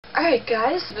Alright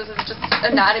guys, this is just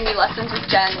anatomy lessons with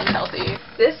Jen and Kelsey.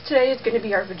 This today is going to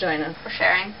be our vagina. We're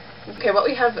sharing. Okay, what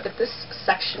we have at this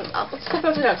section up, let's flip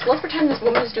out the notes. Let's pretend this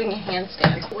woman is doing a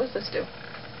handstand. What does this do?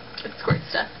 It's squirt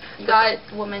stuff. You got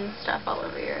woman stuff all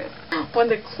over your... When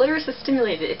the clitoris is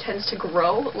stimulated, it tends to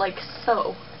grow like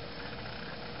so.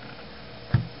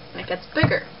 And it gets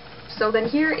bigger. So then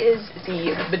here is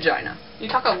the vagina. You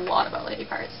talk a lot about lady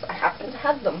parts. I happen to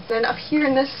have them. Then up here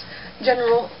in this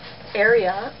general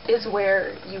area is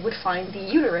where you would find the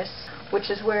uterus, which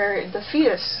is where the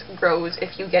fetus grows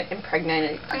if you get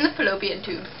impregnated. And the fallopian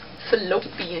tubes.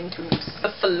 Fallopian tubes.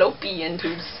 The fallopian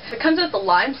tubes. If it comes out the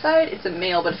lime side, it's a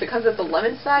male, but if it comes out the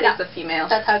lemon side, yeah, it's a female.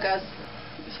 That's how it goes.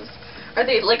 Are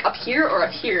they like up here or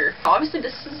up here? Obviously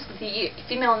this is the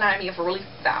female anatomy of a really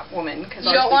fat woman. Cause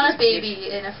you don't want a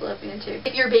baby in a fallopian tube.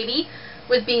 If your baby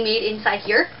was being made inside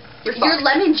here, your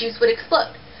lemon juice would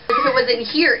explode. If it was in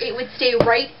here, it would stay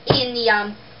right in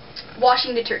the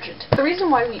washing detergent. The reason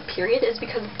why we period is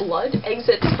because blood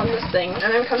exits from this thing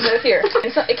and then comes out here.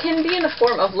 And so it can be in the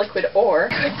form of liquid or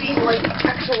it could be like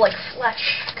actual like flesh.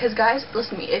 Because guys,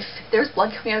 listen to me, if there's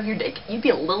blood coming out of your dick, you'd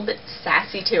be a little bit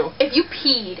sassy too. If you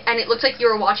peed and it looked like you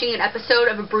were watching an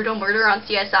episode of a brutal murder on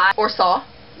CSI or Saw,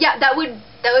 yeah, that would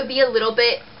be a little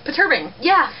bit perturbing.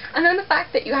 Yeah. And then the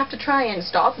fact that you have to try and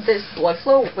stop this blood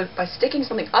flow by sticking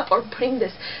something up or putting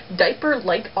this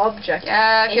diaper-like object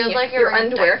in your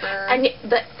underwear. And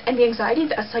the anxiety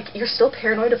that's like you're still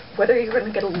paranoid of whether you're going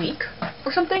to get a leak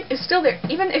or something is still there.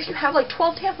 Even if you have like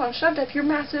 12 tampons shoved up your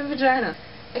massive vagina.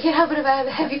 I can't help it if I have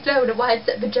a heavy flow and a wide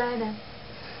set vagina.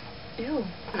 Ew.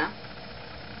 No.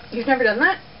 You've never done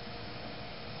that?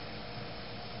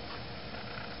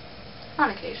 On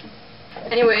occasion.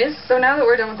 Anyways, so now that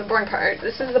we're done with the boring part,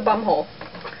 this is the bum hole.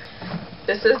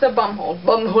 This is the bum hole.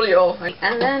 Bum holio.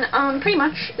 And then, pretty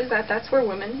much, is that's where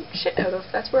women shit out of.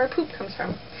 That's where our poop comes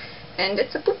from. And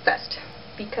it's a poop fest.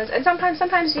 And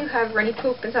sometimes you have runny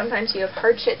poop, and sometimes you have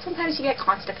hard shit, sometimes you get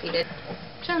constipated.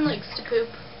 Jen likes to poop.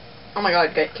 Oh my god,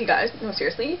 okay guys, no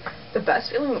seriously, the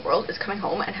best feeling in the world is coming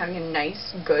home and having a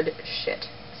nice, good shit.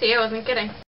 See, I wasn't kidding.